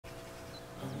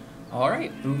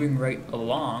Alright, moving right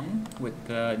along with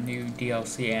the new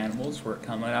DLC animals, we're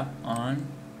coming up on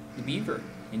the beaver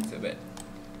exhibit.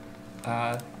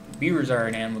 Beavers are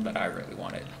an animal that I really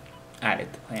wanted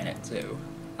added to Planet Zoo.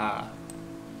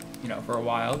 For a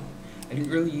while, I didn't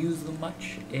really use them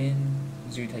much in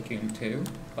Zoo Tycoon 2,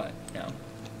 but,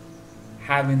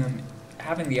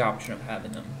 having the option of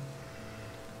having them,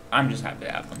 I'm just happy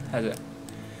to have them as a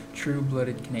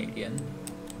true-blooded Canadian.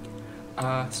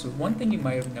 So one thing you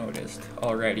might have noticed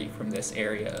already from this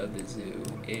area of the zoo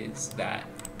is that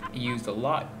it used a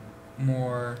lot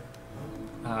more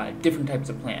different types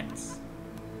of plants,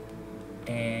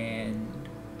 and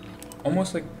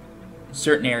almost like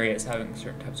certain areas having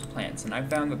certain types of plants, and I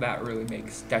found that really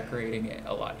makes decorating it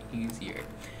a lot easier.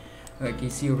 Like you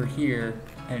see over here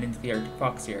and into the Arctic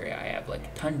Fox area, I have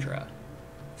like tundra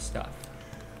stuff,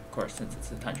 of course, since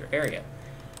it's a tundra area.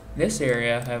 This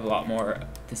area, I have a lot more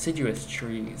deciduous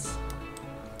trees,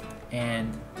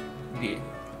 and the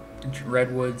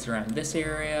redwoods around this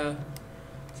area,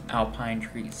 some alpine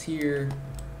trees here,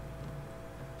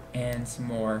 and some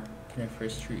more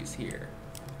coniferous trees here.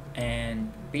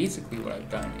 And basically what I've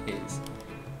done is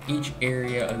each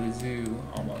area of the zoo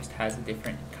almost has a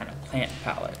different kind of plant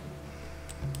palette,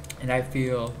 and I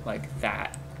feel like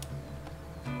that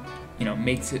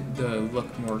makes it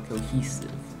look more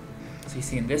cohesive. So you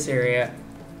see in this area,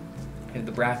 you have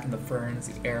the bracken, the ferns,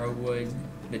 the arrowwood,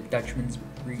 the Dutchman's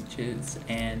breeches,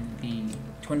 and the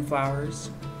twin flowers,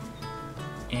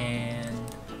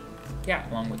 and yeah,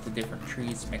 along with the different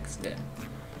trees mixed in.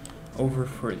 Over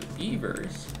for the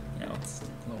beavers, it's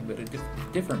a little bit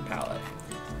of different palette.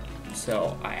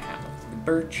 So I have the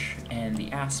birch and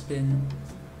the aspen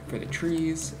for the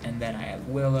trees, and then I have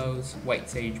willows, white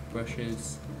sage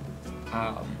bushes,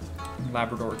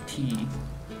 Labrador tea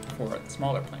for the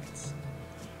smaller plants.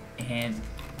 And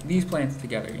these plants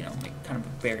together, make kind of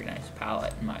a very nice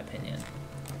palette in my opinion.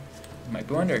 You might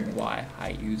be wondering why I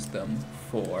use them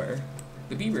for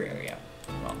the beaver area.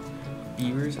 Well,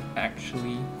 beavers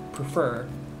actually prefer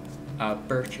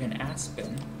birch and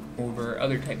aspen over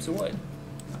other types of wood.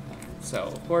 So,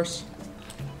 of course,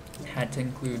 had to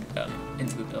include them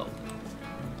into the build.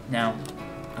 Now,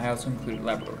 I also included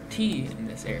Labrador tea in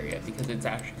this area because it's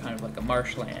actually kind of like a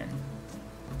marshland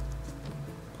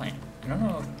plant. I don't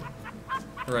know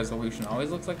if the resolution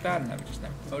always looks like that, and I've just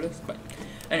never noticed, but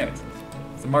anyways,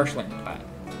 it's a marshland plant.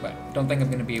 But don't think I'm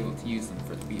going to be able to use them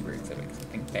for the beaver exhibit because I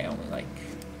think they only like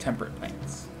temperate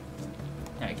plants.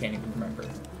 I can't even remember.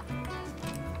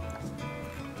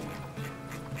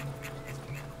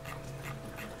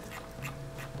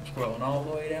 Scrolling all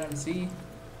the way down to see.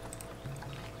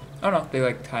 Oh no, they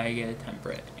like taiga,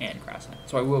 temperate, and grassland,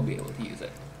 so I will be able to use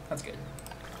it. That's good.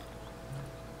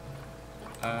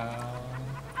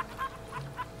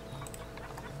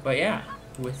 But yeah,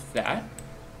 with that,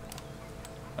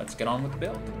 let's get on with the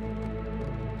build.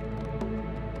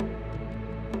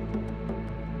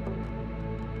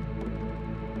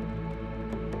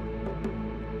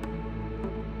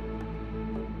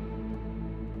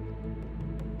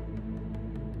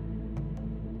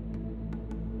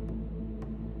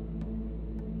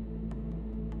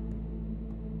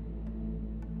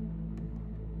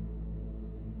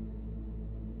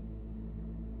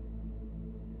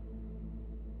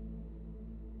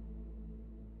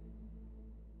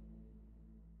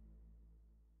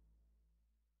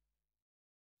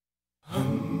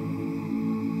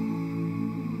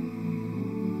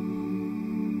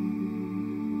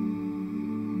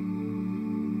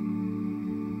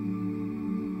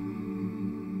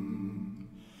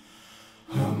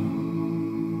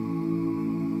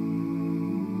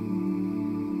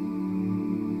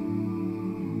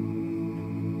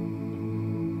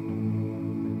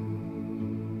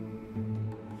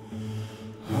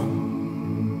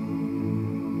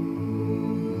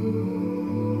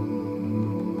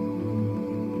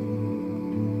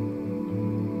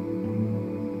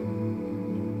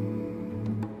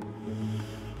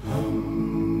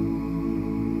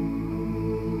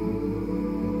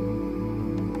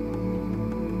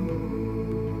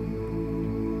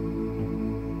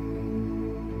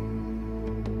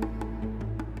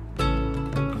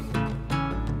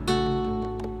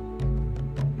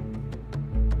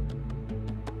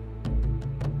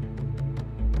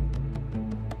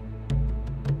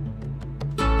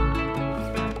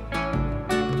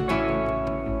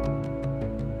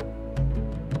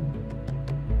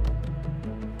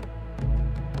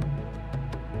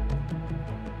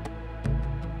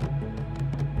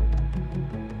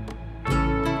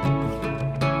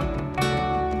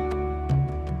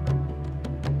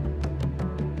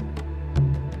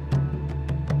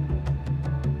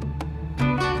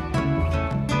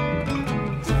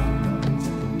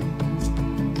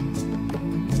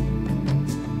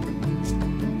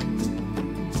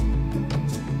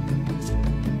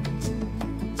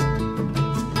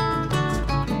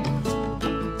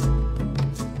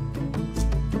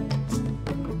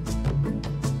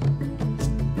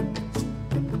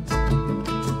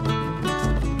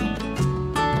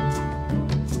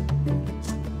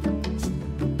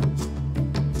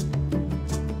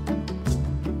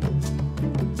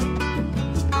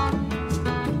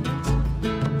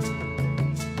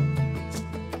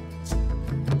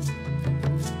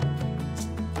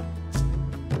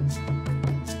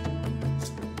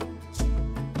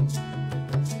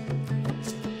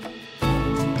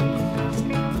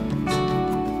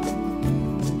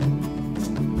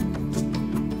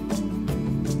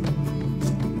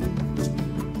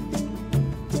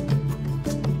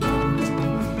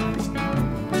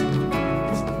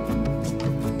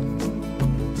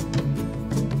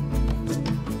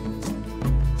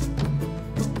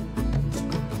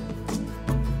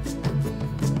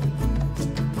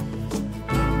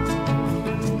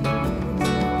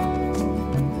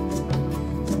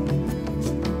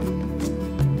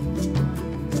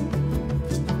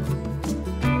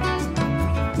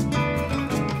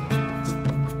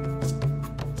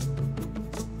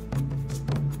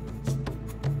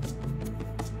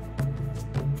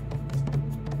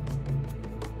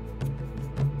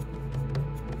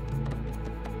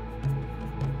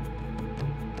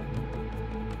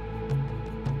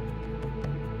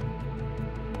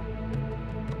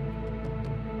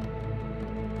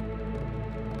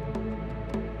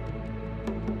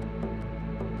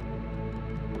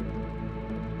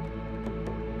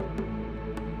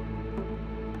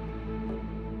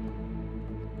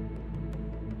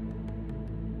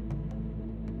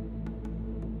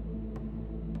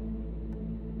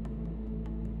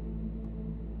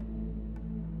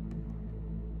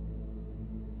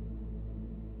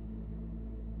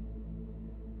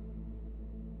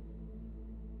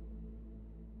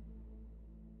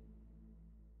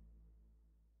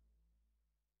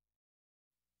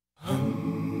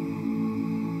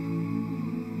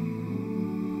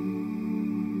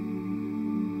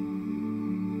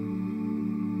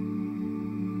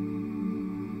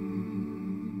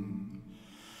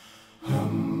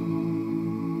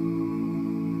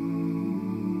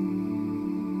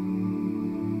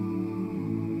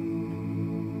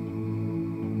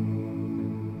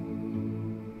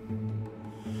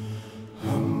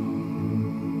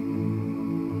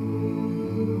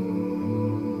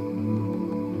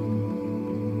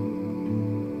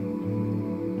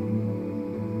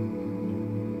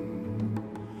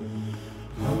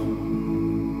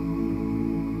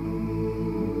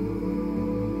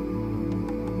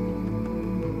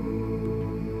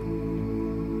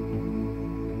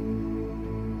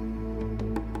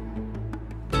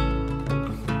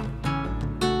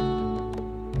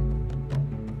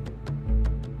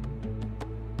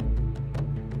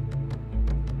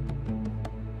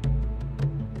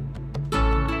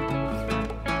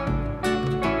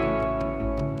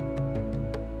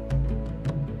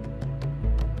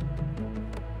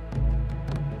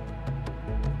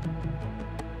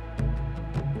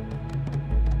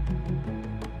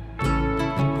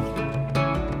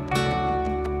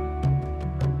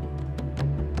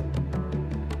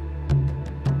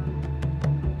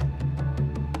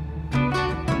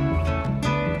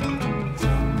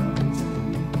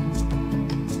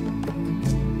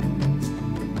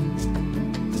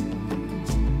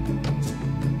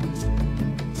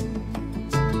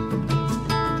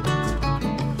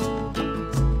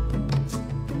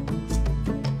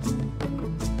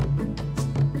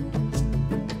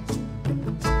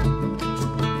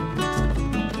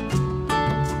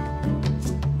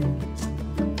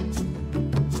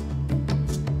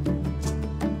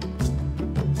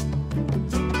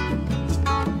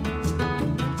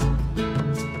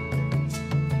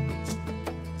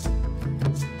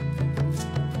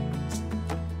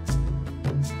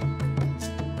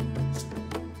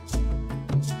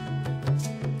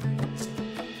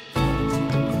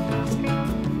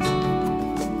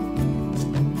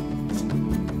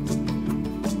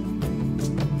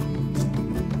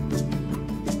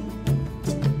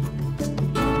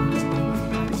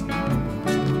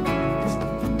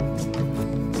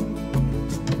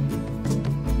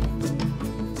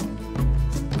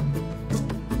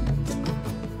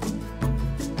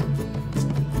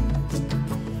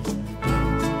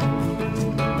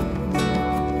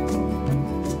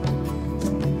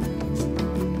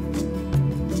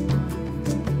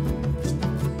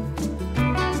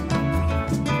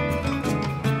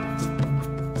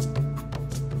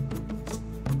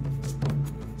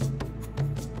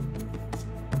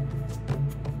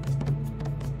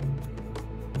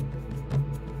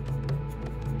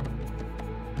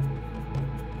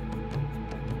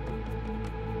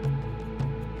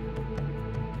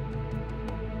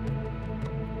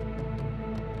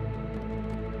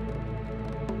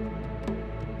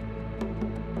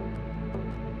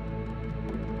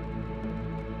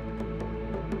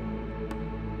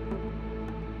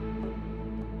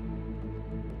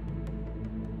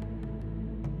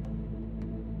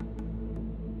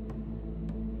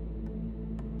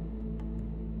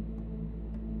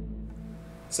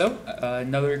 So,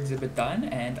 another exhibit done,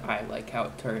 and I like how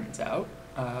it turns out.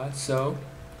 So,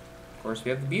 of course, we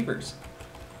have the beavers.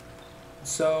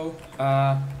 So,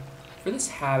 for this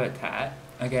habitat,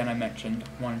 again, I mentioned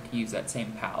wanted to use that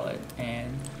same palette,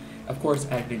 and of course,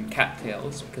 added in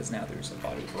cattails because now there's a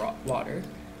body of water.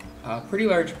 Pretty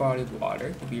large body of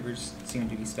water. The beavers seem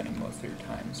to be spending most of their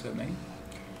time swimming.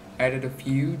 Added a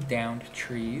few downed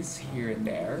trees here and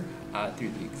there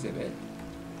through the exhibit.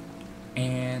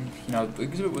 And, you know, the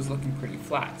exhibit was looking pretty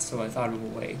flat, so I thought of a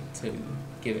way to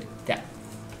give it depth.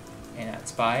 And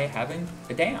that's by having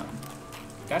a dam.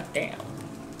 God damn.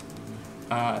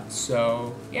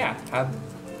 So, yeah, for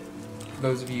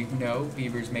those of you who know,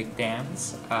 beavers make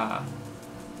dams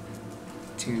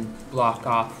to block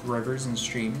off rivers and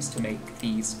streams to make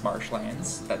these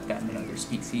marshlands that them and other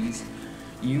species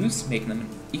use, making them an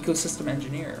ecosystem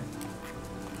engineer.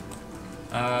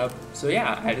 So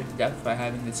yeah, I added the depth by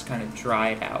having this kind of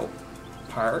dried out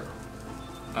part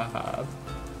of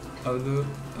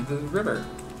the river.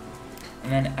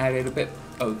 And then added a bit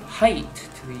of height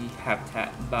to the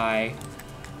habitat by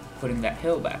putting that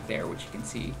hill back there, which you can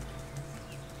see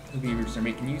the beavers are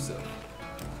making use of.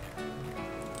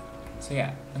 So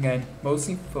yeah, again,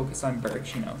 mostly focused on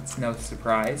birch. You know, it's no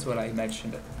surprise what I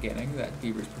mentioned at the beginning, that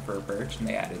beavers prefer birch, and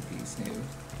they added these new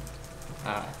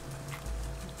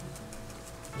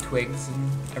twigs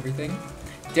and everything.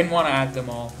 Didn't want to add them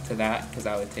all to that because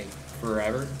that would take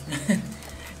forever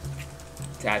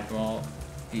to add them all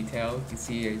detailed. You can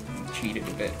see I cheated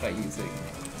a bit by using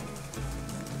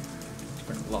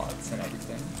different logs and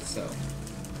everything. So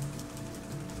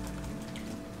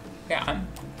yeah,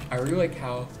 I really like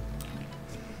how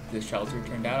the shelter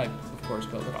turned out. I of course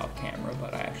built it off camera,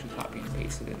 but I actually copied and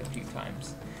pasted it a few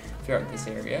times throughout this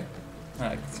area. I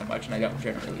like it so much, and I don't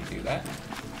generally do that.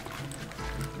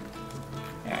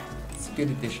 Yeah, it's a good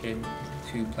addition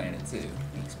to Planet Zoo,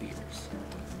 these beavers.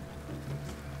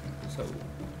 So,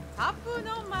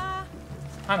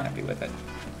 I'm happy with it.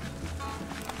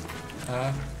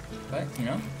 But, you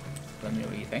know, let me know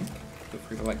what you think. Feel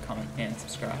free to like, comment, and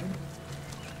subscribe.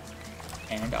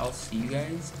 And I'll see you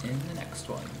guys in the next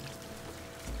one.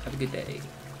 Have a good day.